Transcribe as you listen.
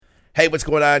Hey, what's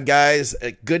going on, guys?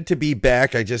 Good to be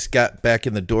back. I just got back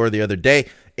in the door the other day,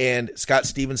 and Scott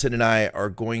Stevenson and I are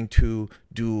going to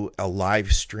do a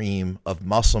live stream of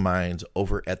Muscle Minds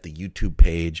over at the YouTube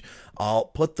page. I'll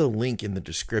put the link in the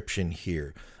description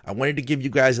here. I wanted to give you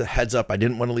guys a heads up. I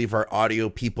didn't want to leave our audio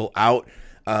people out.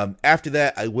 After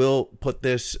that, I will put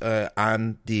this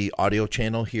on the audio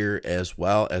channel here as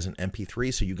well as an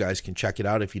MP3, so you guys can check it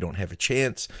out if you don't have a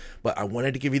chance. But I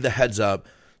wanted to give you the heads up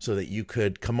so that you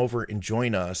could come over and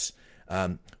join us.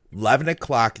 11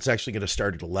 o'clock, it's actually going to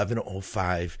start at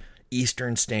 11:05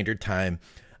 Eastern Standard Time.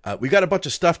 We got a bunch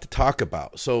of stuff to talk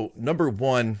about. So number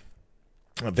one,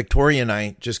 Victoria and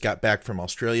I just got back from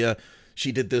Australia.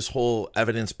 She did this whole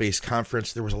evidence-based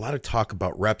conference. There was a lot of talk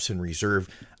about reps and reserve.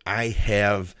 I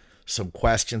have some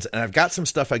questions, and I've got some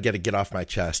stuff I got to get off my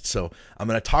chest. So I'm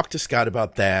going to talk to Scott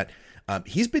about that.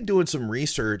 He's been doing some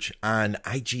research on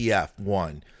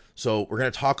IGF-1. So we're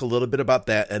going to talk a little bit about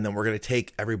that, and then we're going to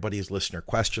take everybody's listener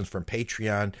questions from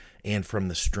Patreon and from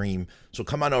the stream. So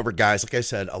come on over, guys. Like I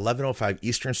said, 11:05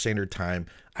 Eastern Standard Time.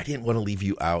 I didn't want to leave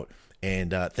you out.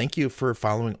 And thank you for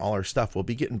following all our stuff. We'll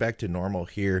be getting back to normal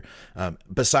here.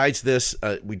 Besides this,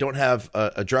 we don't have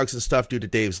drugs and stuff due to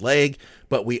Dave's leg,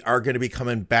 but we are going to be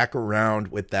coming back around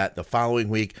with that the following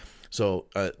week. So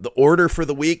the order for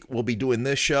the week, we'll be doing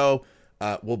this show.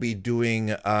 We'll be doing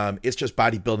It's Just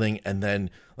Bodybuilding, and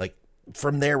then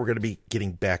from there, we're going to be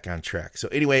getting back on track. So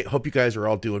anyway, hope you guys are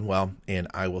all doing well, and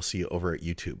I will see you over at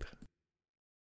YouTube.